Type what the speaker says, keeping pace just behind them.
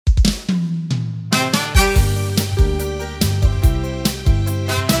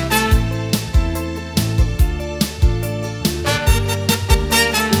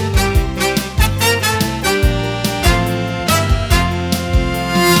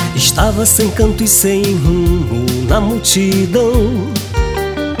Estava sem canto e sem rumo na multidão,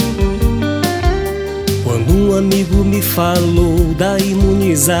 quando um amigo me falou da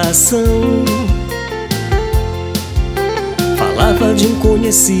imunização. Falava de um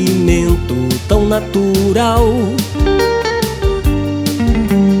conhecimento tão natural,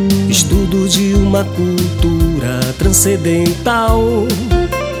 estudo de uma cultura transcendental.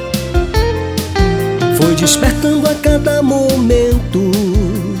 Foi despertando a cada momento,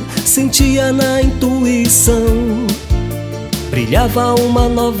 sentia na intuição, brilhava uma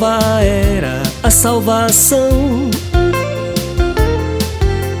nova era, a salvação.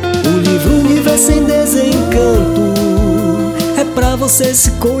 O livro Universo em Desencanto é pra você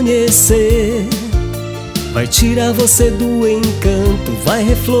se conhecer, vai tirar você do encanto, vai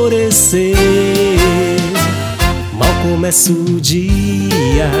reflorescer. Mal começa o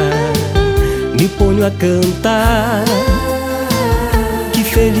dia, me ponho a cantar. Que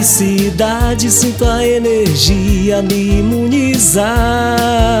felicidade, sinto a energia me imunizar.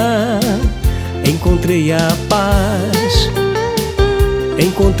 Encontrei a paz,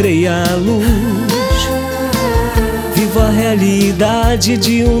 encontrei a luz, vivo a realidade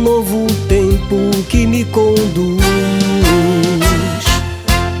de um novo tempo que me conduz.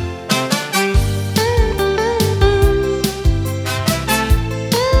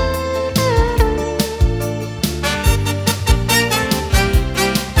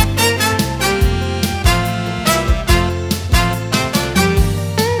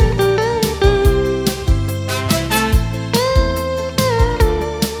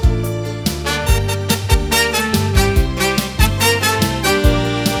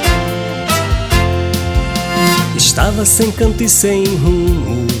 Estava sem canto e sem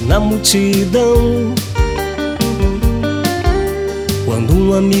rumo na multidão, quando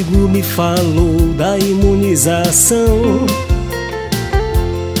um amigo me falou da imunização.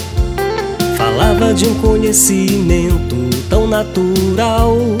 Falava de um conhecimento tão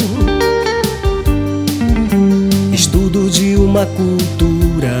natural, estudo de uma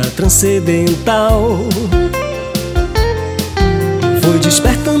cultura transcendental. Foi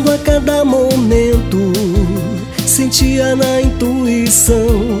despertando a cada momento, sentia na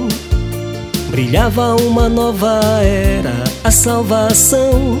intuição, brilhava uma nova era, a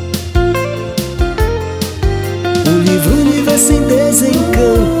salvação. O livro Universo em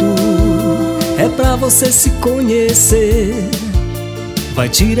Desencanto é pra você se conhecer, vai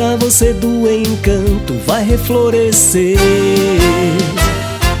tirar você do encanto, vai reflorescer.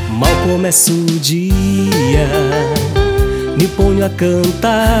 Mal começa o dia, me ponho a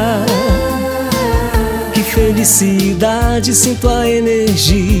cantar. Que felicidade, sinto a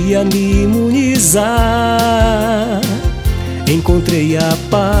energia me imunizar. Encontrei a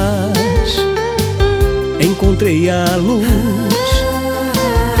paz, encontrei a luz,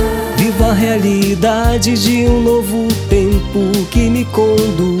 vivo a realidade de um novo tempo que me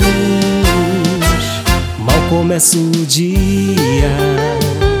conduz. Mal começa o dia,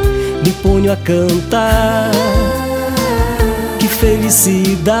 me ponho a cantar. Que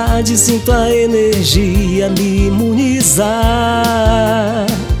felicidade, sinto a energia me imunizar.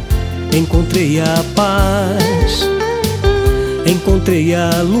 Encontrei a paz, encontrei a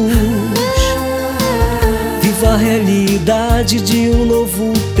luz, vivo a realidade de um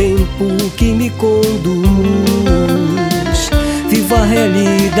novo tempo que me conduz. Vivo a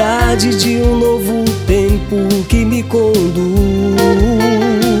realidade de um novo tempo que me conduz.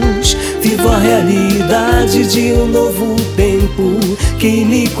 Vivo a realidade de um novo tempo que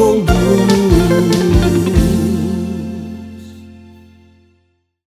me conduz.